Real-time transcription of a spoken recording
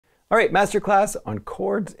All right, Masterclass on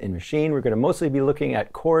chords in Maschine. We're going to mostly be looking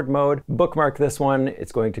at chord mode. Bookmark this one.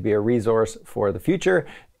 It's going to be a resource for the future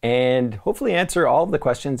and hopefully answer all of the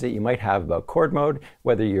questions that you might have about chord mode,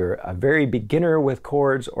 whether you're a very beginner with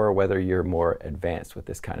chords or whether you're more advanced with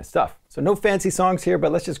this kind of stuff. So no fancy songs here,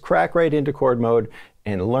 but let's just crack right into chord mode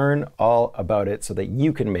and learn all about it so that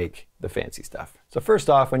you can make the fancy stuff. So first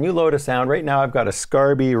off, when you load a sound, right now I've got a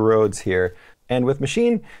Scarby Rhodes here, and with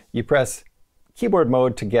Maschine, you press keyboard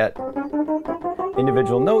mode to get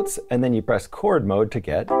individual notes, and then you press chord mode to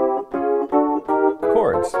get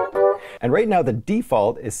chords. And right now the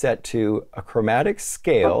default is set to a chromatic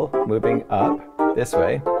scale moving up this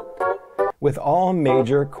way with all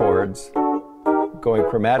major chords going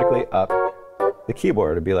chromatically up the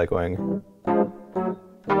keyboard. It'd be like going.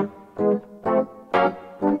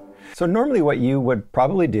 So normally what you would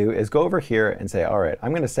probably do is go over here and say, all right,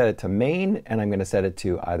 I'm going to set it to main and I'm going to set it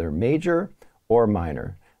to either major or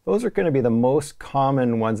minor. Those are going to be the most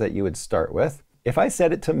common ones that you would start with. If I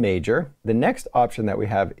set it to major, the next option that we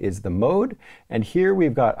have is the mode, and here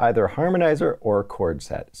we've got either Harmonizer or Chord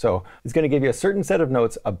Set. So it's going to give you a certain set of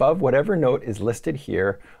notes above whatever note is listed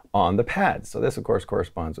here on the pads. So this of course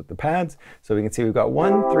corresponds with the pads. So we can see we've got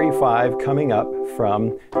 1, 3, 5 coming up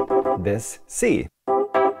from this C. And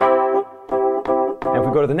if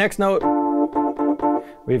we go to the next note,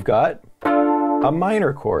 we've got a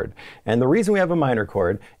minor chord. And the reason we have a minor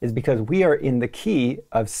chord is because we are in the key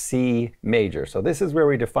of C major. So this is where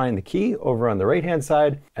we define the key over on the right-hand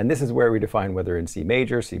side, and this is where we define whether in C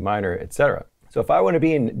major, C minor, etc. So if I want to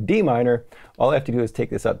be in D minor, all I have to do is take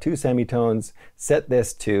this up 2 semitones, set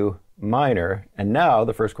this to minor, and now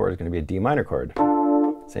the first chord is going to be a D minor chord.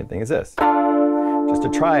 Same thing as this. Just a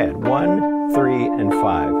triad, 1, 3, and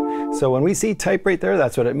 5. So when we see type right there,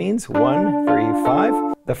 that's what it means, 1, 3, 5.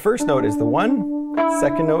 The first note is the 1,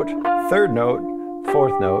 second note, third note,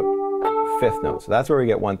 fourth note, fifth note. So that's where we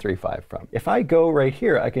get 1, 3, 5 from. If I go right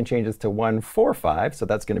here, I can change this to 1, 4, 5. So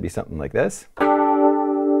that's going to be something like this.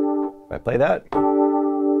 If I play that,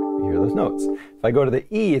 you hear those notes. If I go to the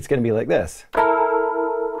E, it's going to be like this.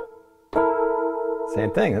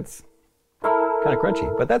 Same thing. It's kind of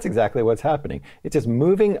crunchy, but that's exactly what's happening. It's just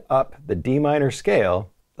moving up the D minor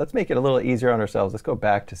scale. Let's make it a little easier on ourselves. Let's go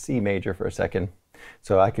back to C major for a second.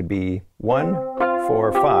 So I could be 1,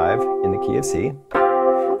 4, 5 in the key of C.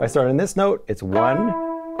 If I start on this note, it's 1,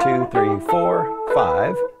 2, 3, 4,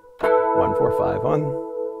 5. 1, 4, 5 on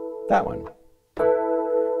that one.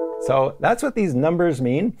 So that's what these numbers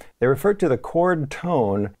mean. They refer to the chord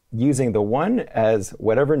tone using the 1 as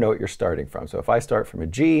whatever note you're starting from. So if I start from a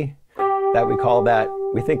G,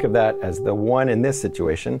 we think of that as the 1 in this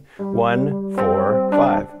situation, 1, 4,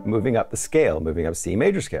 5, moving up the scale, moving up C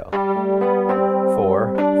major scale,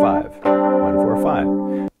 4, 5, 1, 4, 5.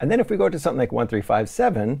 And then if we go to something like 1, 3, 5,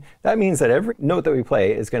 7, that means that every note that we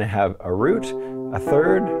play is going to have a root, a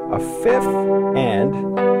third, a fifth, and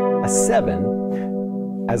a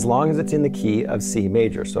 7, as long as it's in the key of C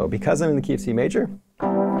major. So because I'm in the key of C major,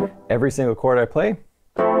 every single chord I play,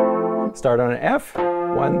 start on an F,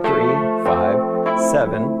 1, 3, 5,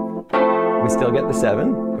 7. We still get the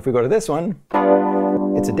 7. If we go to this one,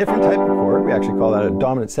 it's a different type of chord. We actually call that a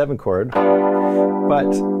dominant 7 chord,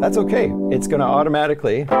 but that's okay. It's going to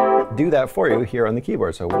automatically do that for you here on the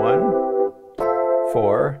keyboard. So 1,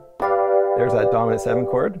 4, there's that dominant 7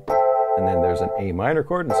 chord, and then there's an A minor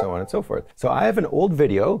chord, and so on and so forth. So I have an old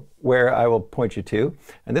video where I will point you to,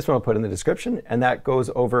 and this one I'll put in the description, and that goes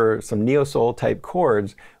over some neo-soul type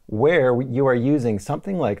chords where you are using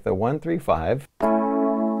something like the 1, 3, 5,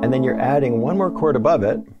 and then you're adding one more chord above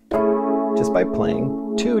it just by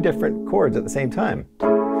playing 2 different chords at the same time.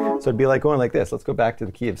 So it'd be like going like this. Let's go back to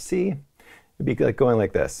the key of C. It'd be like going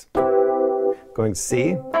like this. Going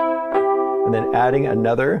C, and then adding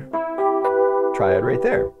another triad right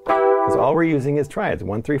there. Because all we're using is triads,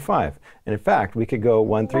 1, 3, 5. And in fact, we could go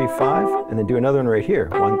 1, 3, 5, and then do another one right here,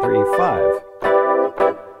 1, 3, 5.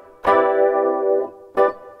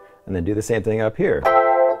 And then do the same thing up here.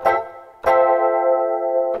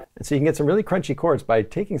 And so you can get some really crunchy chords by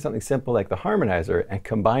taking something simple like the Harmonizer and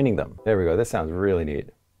combining them. There we go, this sounds really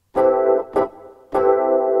neat.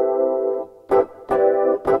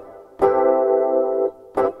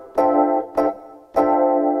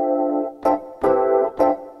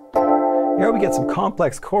 Here we get some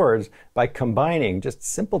complex chords by combining just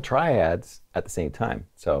simple triads at the same time.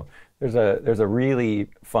 So there's a really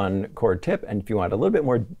fun chord tip, and if you want a little bit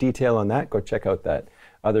more detail on that, go check out that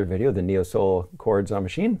other video, the Neo-Soul chords on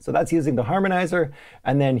Maschine. So that's using the Harmonizer,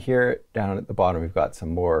 and then here down at the bottom we've got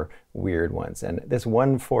some more weird ones. And this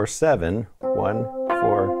 1, 4, 7, 1,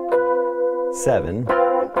 4, 7.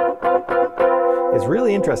 is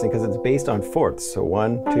really interesting because it's based on fourths. So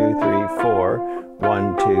 1, 2, 3, 4,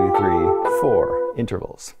 1, 2, 3, 4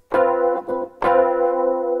 intervals.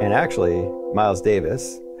 And actually, Miles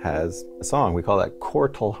Davis has a song. We call that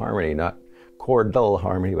quartal harmony, not chordal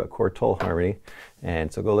harmony, but quartal harmony.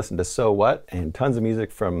 And so go listen to So What, and tons of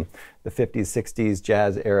music from the 50s, 60s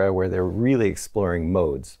jazz era where they're really exploring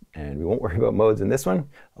modes. And we won't worry about modes in this one,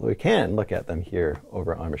 although we can look at them here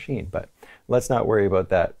over on Maschine. But let's not worry about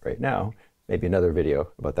that right now. Maybe another video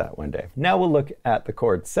about that one day. Now we'll look at the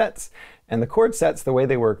chord sets. And the chord sets, the way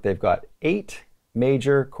they work, they've got 8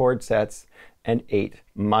 major chord sets and 8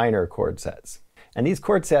 minor chord sets. And these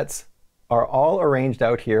chord sets are all arranged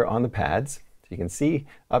out here on the pads. So you can see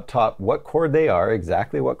up top what chord they are,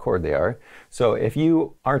 exactly what chord they are. So if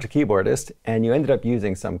you aren't a keyboardist and you ended up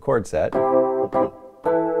using some chord set,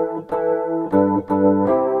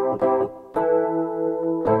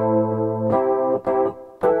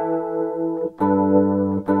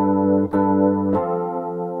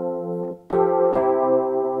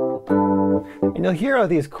 and you'll hear how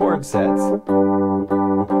these chord sets,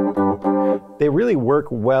 they really work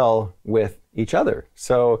well with each other.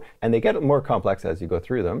 So, and they get more complex as you go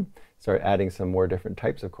through them. Start adding some more different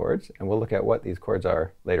types of chords, and we'll look at what these chords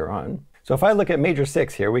are later on. So if I look at major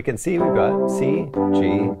 6 here, we can see we've got C, G,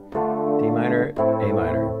 D minor, A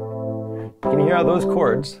minor. Can you hear how those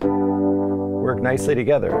chords work nicely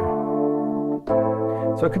together?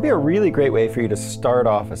 So it could be a really great way for you to start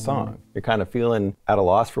off a song. You're kind of feeling at a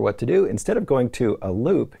loss for what to do. Instead of going to a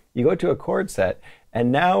loop, you go to a chord set,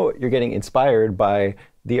 and now you're getting inspired by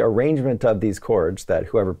the arrangement of these chords that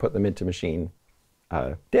whoever put them into Maschine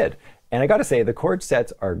did. And I gotta say, the chord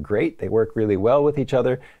sets are great. They work really well with each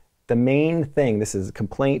other. The main thing, this is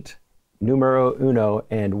complaint numero uno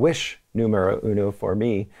and wish numero uno for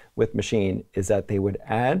me with Maschine, is that they would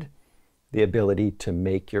add the ability to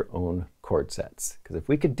make your own chord sets. Because if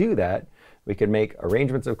we could do that, we could make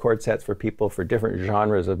arrangements of chord sets for people for different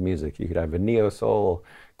genres of music. You could have a neo-soul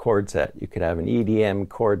chord set, you could have an EDM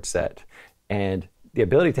chord set, and the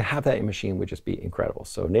ability to have that in Maschine would just be incredible.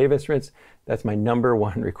 So native instruments, that's my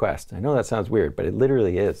 #1 request. I know that sounds weird, but it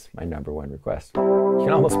literally is my #1 request. You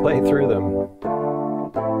can almost play through them.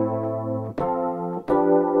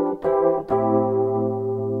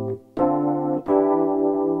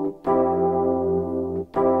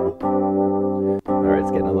 All right,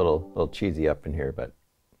 it's getting a little cheesy up in here, but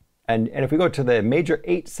and if we go to the major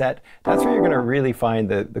 8 set, that's where you're going to really find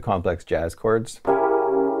the complex jazz chords.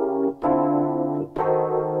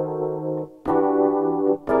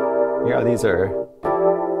 You know, these are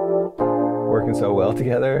working so well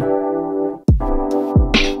together.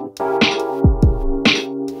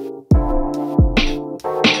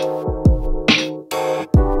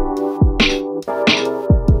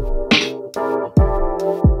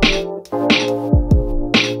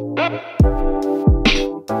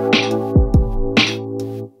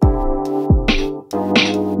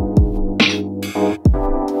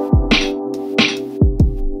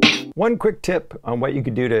 One quick tip on what you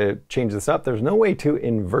could do to change this up. There's no way to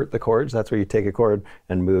invert the chords. That's where you take a chord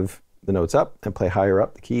and move the notes up and play higher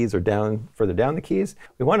up the keys or down, further down the keys.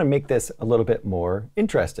 We want to make this a little bit more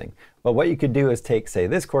interesting. Well, what you could do is take, say,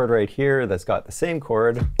 this chord right here that's got the same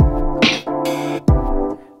chord.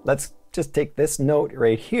 Let's just take this note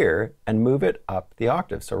right here and move it up the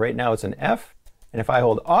octave. So right now it's an F, and if I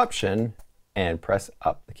hold Option and press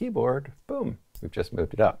up the keyboard, boom, we've just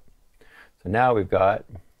moved it up. So now we've got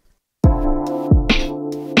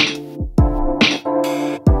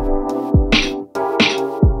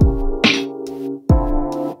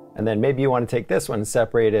and then maybe you want to take this one,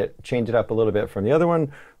 separate it, change it up a little bit from the other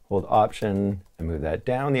one, hold Option and move that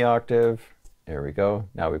down the octave. There we go.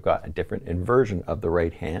 Now we've got a different inversion of the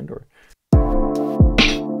right hand.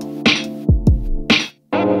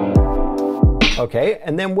 Okay,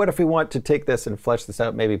 and then what if we want to take this and flesh this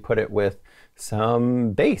out, maybe put it with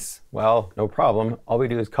some bass? Well, no problem. All we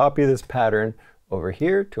do is copy this pattern over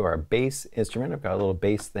here to our bass instrument. I've got a little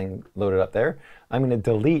bass thing loaded up there. I'm going to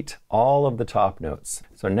delete all of the top notes.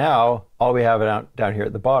 So now all we have down here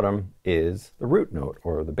at the bottom is the root note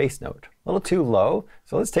or the bass note. A little too low.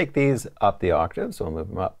 So let's take these up the octave. So we'll move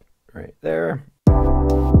them up right there.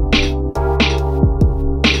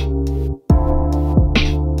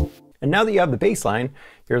 And now that you have the bass line,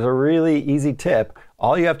 here's a really easy tip.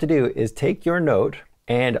 All you have to do is take your note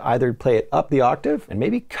and either play it up the octave and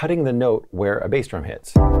maybe cutting the note where a bass drum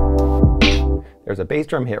hits. There's a bass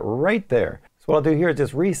drum hit right there. So what I'll do here is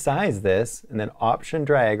just resize this and then Option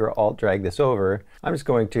drag or Alt drag this over. I'm just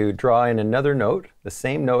going to draw in another note, the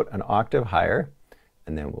same note an octave higher,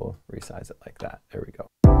 and then we'll resize it like that. There we go.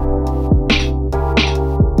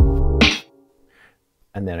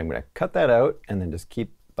 And then I'm going to cut that out and then just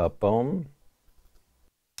keep up, boom.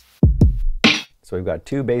 So we've got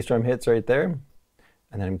 2 bass drum hits right there.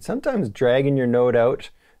 And then sometimes dragging your note out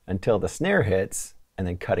until the snare hits and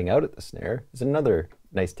then cutting out at the snare is another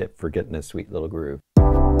nice tip for getting a sweet little groove.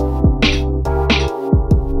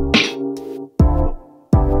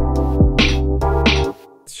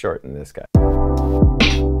 Let's shorten this guy.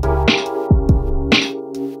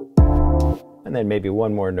 And then maybe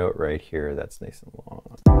one more note right here that's nice and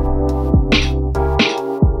long.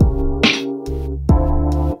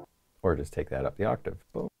 Or just take that up the octave.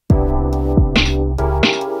 Boom.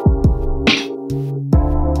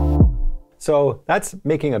 So that's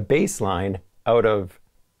making a bass line out of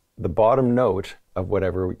the bottom note of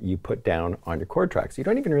whatever you put down on your chord track. So you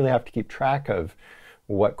don't even really have to keep track of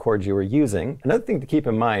what chords you were using. Another thing to keep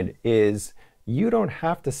in mind is you don't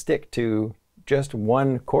have to stick to just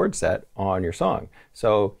one chord set on your song.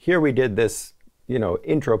 So here we did this,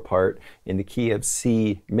 intro part in the key of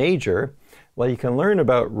C major. Well, you can learn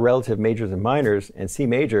about relative majors and minors, and C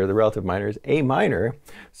major, the relative minor, is A minor.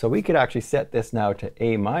 So we could actually set this now to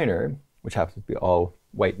A minor, which happens to be all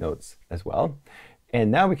white notes as well.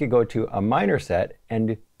 And now we could go to a minor set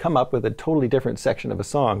and come up with a totally different section of a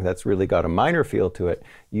song that's really got a minor feel to it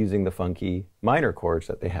using the funky minor chords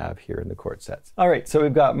that they have here in the chord sets. All right, so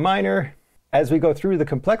we've got minor. As we go through the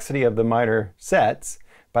complexity of the minor sets,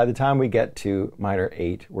 by the time we get to minor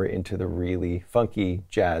 8, we're into the really funky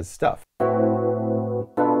jazz stuff.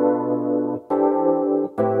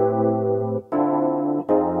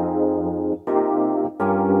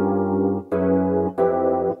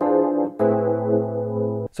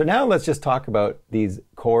 So now let's just talk about these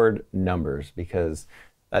chord numbers, because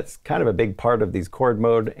that's kind of a big part of these chord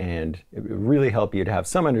mode, and it would really help you to have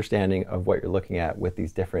some understanding of what you're looking at with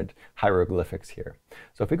these different hieroglyphics here.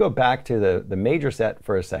 So if we go back to the major set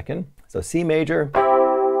for a second, so C major,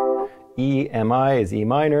 E, Mi is E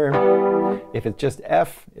minor. If it's just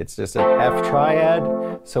F, it's just an F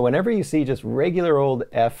triad. So whenever you see just regular old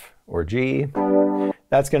F or G,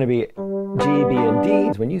 that's going to be G, B, and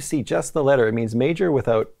D. When you see just the letter, it means major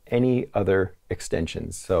without any other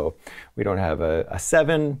extensions. So we don't have a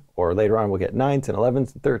 7, or later on we'll get 9s and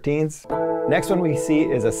 11s and 13s. Next one we see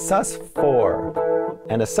is a sus4.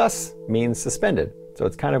 And a sus means suspended. So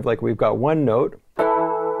it's kind of like we've got one note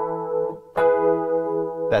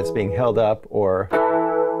that's being held up, or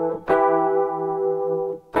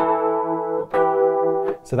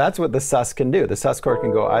so that's what the sus can do. The sus chord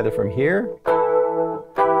can go either from here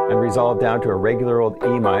and resolve down to a regular old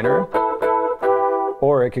E minor,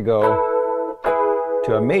 or it could go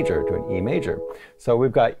to a major, to an E major. So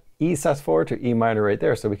we've got E sus4 to E minor right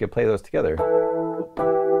there, so we could play those together.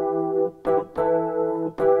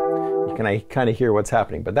 You can kind of hear what's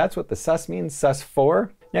happening, but that's what the sus means,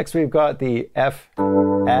 sus4. Next we've got the F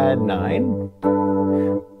add 9.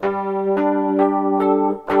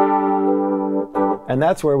 And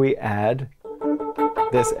that's where we add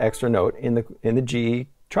this extra note in the G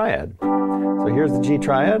triad. So here's the G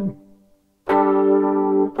triad. We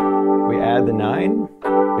add the 9.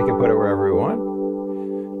 We can put it wherever we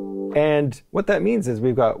want. And what that means is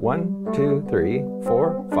we've got 1, 2, 3,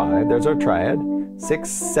 4, 5. There's our triad. 6,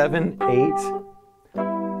 7, 8,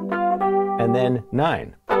 and then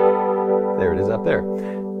 9. There it is up there.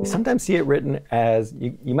 You sometimes see it written as,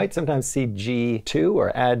 you might sometimes see G2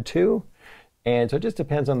 or add 2. And so it just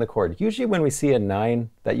depends on the chord. Usually when we see a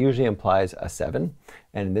 9, that usually implies a 7.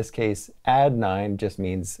 And in this case, add 9 just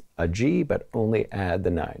means a G, but only add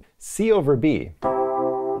the 9. C over B.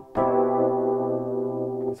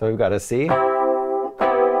 So we've got a C.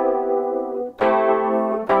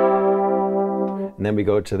 And then we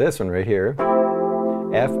go to this one right here.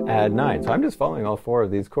 F add 9. So I'm just following all 4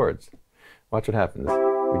 of these chords. Watch what happens.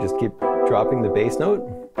 We just keep dropping the bass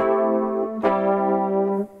note.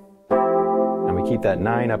 Keep that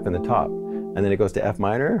 9 up in the top, and then it goes to F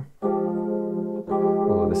minor.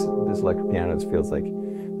 Oh, this electric piano just feels like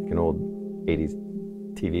an old 80s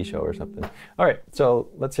TV show or something. All right, so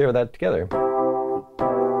let's hear that together.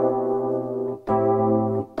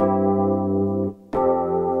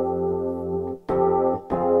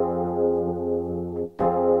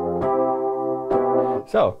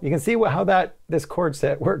 So you can see how this chord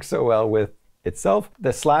set works so well with itself.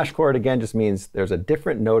 The slash chord again just means there's a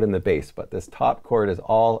different note in the bass, but this top chord is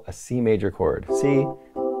all a C major chord. C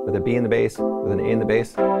with a B in the bass, with an A in the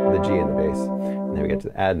bass, with a G in the bass. And then we get to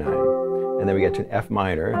the add 9. And then we get to an F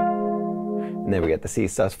minor. And then we get the C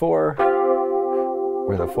sus4,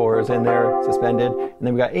 where the 4 is in there, suspended. And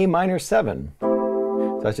then we got A minor 7.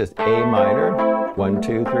 So that's just A minor, 1,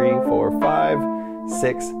 2, 3, 4, 5,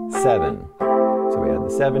 6, 7. So we add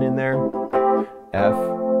the 7 in there. F,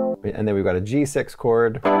 and then we've got a G6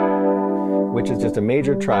 chord, which is just a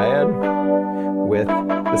major triad with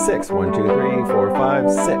the 6. 1, 2, 3, 4,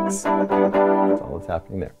 5, 6. That's all that's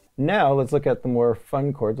happening there. Now let's look at the more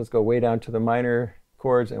fun chords. Let's go way down to the minor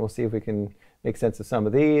chords, and we'll see if we can make sense of some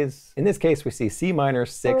of these. In this case, we see C minor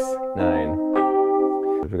 6,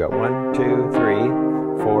 9. We've got 1, 2,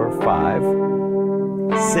 3, 4, 5,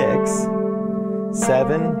 6,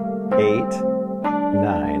 7, 8,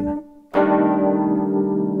 9.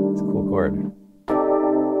 It's a cool chord.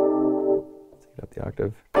 Let's take it up the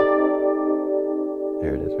octave.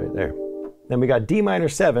 There it is right there. Then we got D minor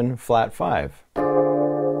 7, flat 5.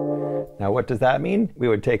 Now what does that mean? We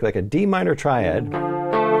would take like a D minor triad,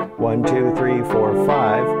 1, 2, 3, 4,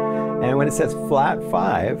 5, and when it says flat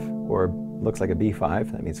 5, or looks like a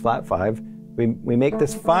B5, that means flat 5, we make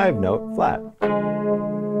this 5 note flat.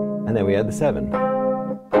 And then we add the 7.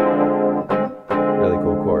 Really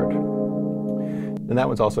cool chord. And that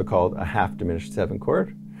one's also called a half diminished 7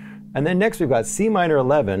 chord. And then next we've got C minor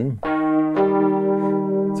 11.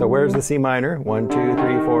 So where's the C minor? 1, 2,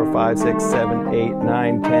 3, 4, 5, 6, 7, 8,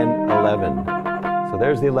 9, 10, 11. So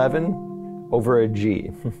there's the 11 over a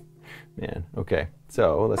G. Man, okay.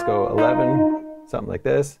 So let's go 11, something like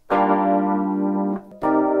this.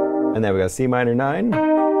 And then we got C minor 9.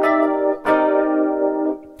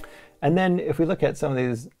 And then if we look at some of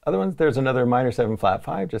these other ones, there's another minor 7 flat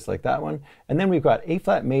 5, just like that one. And then we've got A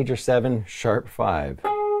flat major 7 sharp 5.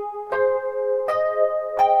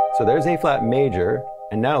 So there's A flat major.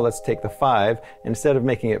 And now let's take the 5, and instead of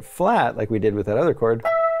making it flat like we did with that other chord,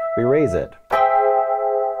 we raise it.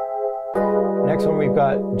 Next one we've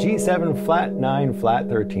got G7 flat 9 flat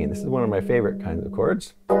 13. This is one of my favorite kinds of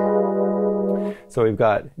chords. So we've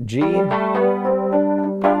got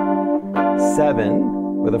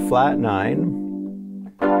G7 with a flat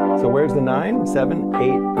 9. So where's the 9? 7,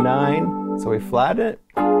 8, 9. So we flat it,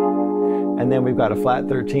 and then we've got a flat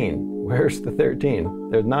 13. Where's the 13?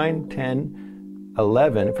 There's 9, 10,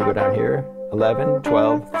 11, if we go down here, 11,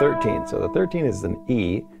 12, 13. So the 13 is an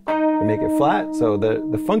E. We make it flat, so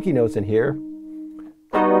the funky notes in here,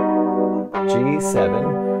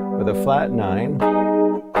 G7 with a flat 9,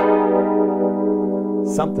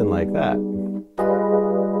 something like that.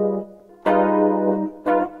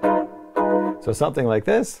 So something like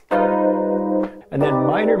this. And then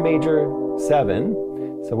minor major 7.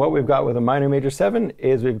 So what we've got with a minor major 7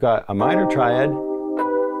 is we've got a minor triad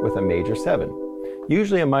with a major 7.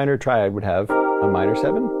 Usually a minor triad would have a minor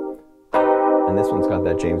 7, and this one's got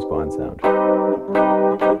that James Bond sound,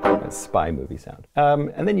 that spy movie sound.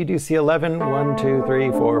 And then you do C11, 1, 2,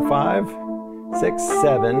 3, 4, 5, 6,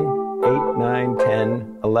 7, 8, 9,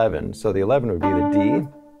 10, 11. So the 11 would be the D.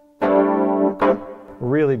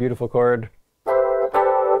 Really beautiful chord.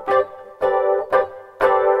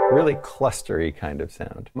 Really clustery kind of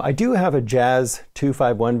sound. I do have a jazz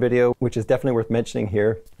 2-5-1 video, which is definitely worth mentioning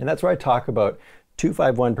here. And that's where I talk about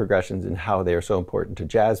 2-5-1 progressions and how they are so important to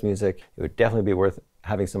jazz music. It would definitely be worth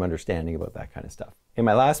having some understanding about that kind of stuff. In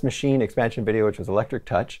my last Maschine expansion video, which was Electric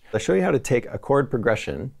Touch, I show you how to take a chord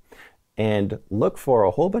progression and look for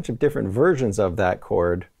a whole bunch of different versions of that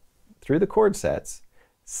chord through the chord sets,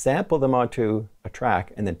 sample them onto a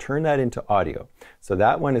track, and then turn that into audio. So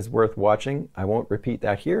that one is worth watching. I won't repeat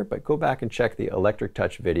that here, but go back and check the Electric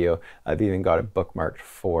Touch video. I've even got it bookmarked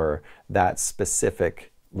for that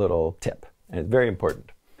specific little tip, and it's very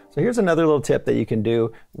important. So here's another little tip that you can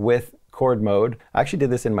do with chord mode. I actually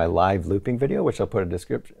did this in my live looping video, which I'll put in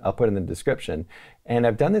the description. And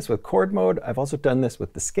I've done this with chord mode. I've also done this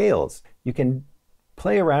with the scales. You can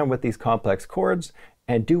play around with these complex chords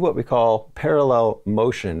and do what we call parallel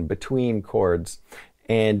motion between chords.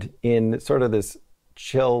 And in sort of this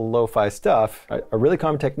chill lo-fi stuff, a really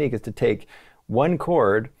common technique is to take one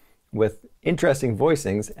chord with interesting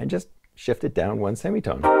voicings and just shift it down one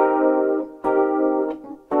semitone.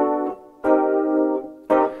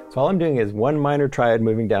 So all I'm doing is one minor triad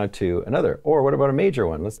moving down to another. Or what about a major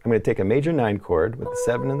one? I'm going to take a major 9 chord with the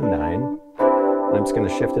 7 and the 9, and I'm just going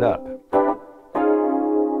to shift it up.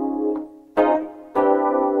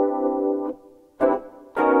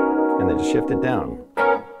 And then just shift it down.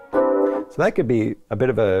 So that could be a bit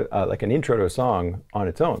of a like an intro to a song on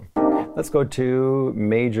its own. Let's go to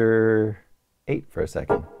major 8 for a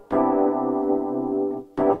second.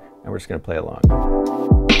 And we're just going to play along.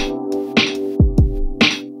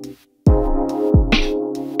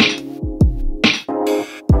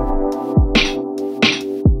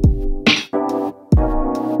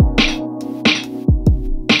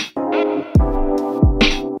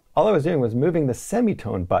 All I was doing was moving the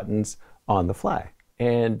semitone buttons on the fly.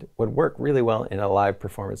 and would work really well in a live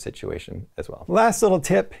performance situation as well. Last little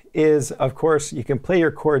tip is, of course, you can play your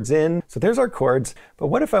chords in. So there's our chords, but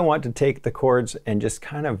what if I want to take the chords and just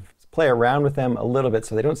kind of play around with them a little bit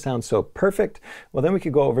so they don't sound so perfect? Well, then we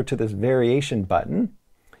could go over to this variation button.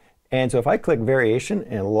 And so if I click variation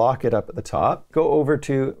and lock it up at the top, go over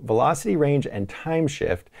to velocity, range, and time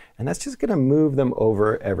shift, and that's just gonna move them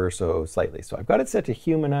over ever so slightly. So I've got it set to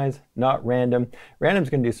humanize, not random. Random's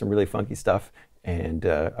gonna do some really funky stuff, and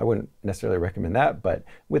I wouldn't necessarily recommend that, but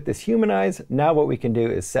with this humanize, now what we can do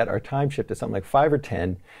is set our time shift to something like 5 or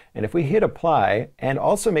 10, and if we hit apply, and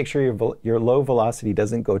also make sure your low velocity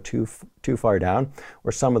doesn't go too far down,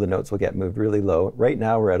 or some of the notes will get moved really low. Right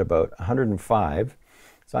now we're at about 105,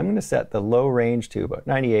 so I'm gonna set the low range to about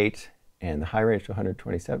 98, and the high range to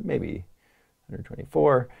 127, maybe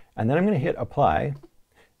 124, and then I'm gonna hit apply,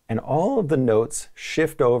 and all of the notes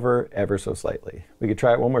shift over ever so slightly. We could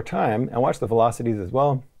try it one more time and watch the velocities as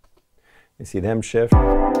well. You see them shift.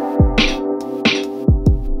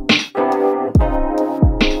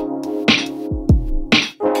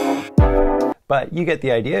 But you get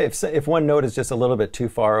the idea. If one note is just a little bit too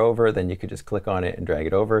far over, then you could just click on it and drag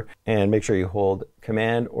it over, and make sure you hold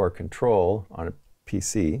Command or Control on a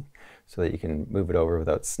PC so that you can move it over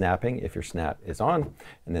without snapping if your snap is on.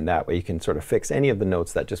 And then that way you can sort of fix any of the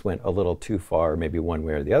notes that just went a little too far, maybe one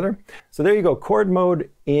way or the other. So there you go, chord mode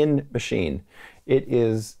in Maschine. It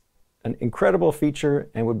is an incredible feature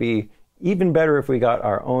and would be even better if we got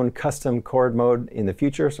our own custom chord mode in the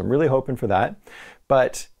future. So I'm really hoping for that.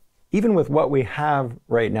 But even with what we have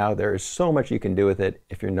right now, there is so much you can do with it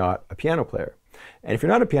if you're not a piano player. And if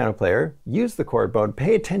you're not a piano player, use the chord mode,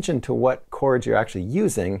 pay attention to what chords you're actually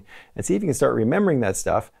using, and see if you can start remembering that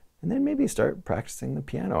stuff, and then maybe start practicing the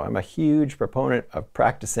piano. I'm a huge proponent of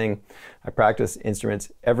practicing. I practice instruments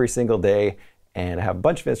every single day, and I have a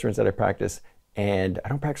bunch of instruments that I practice, and I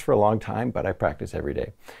don't practice for a long time, but I practice every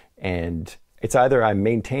day. And it's either I'm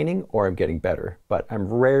maintaining or I'm getting better, but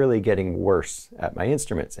I'm rarely getting worse at my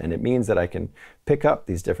instruments. And it means that I can pick up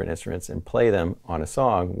these different instruments and play them on a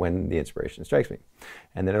song when the inspiration strikes me.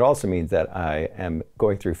 And then it also means that I am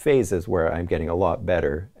going through phases where I'm getting a lot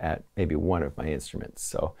better at maybe one of my instruments.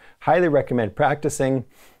 So highly recommend practicing.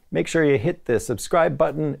 Make sure you hit the subscribe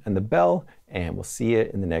button and the bell, and we'll see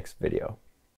you in the next video.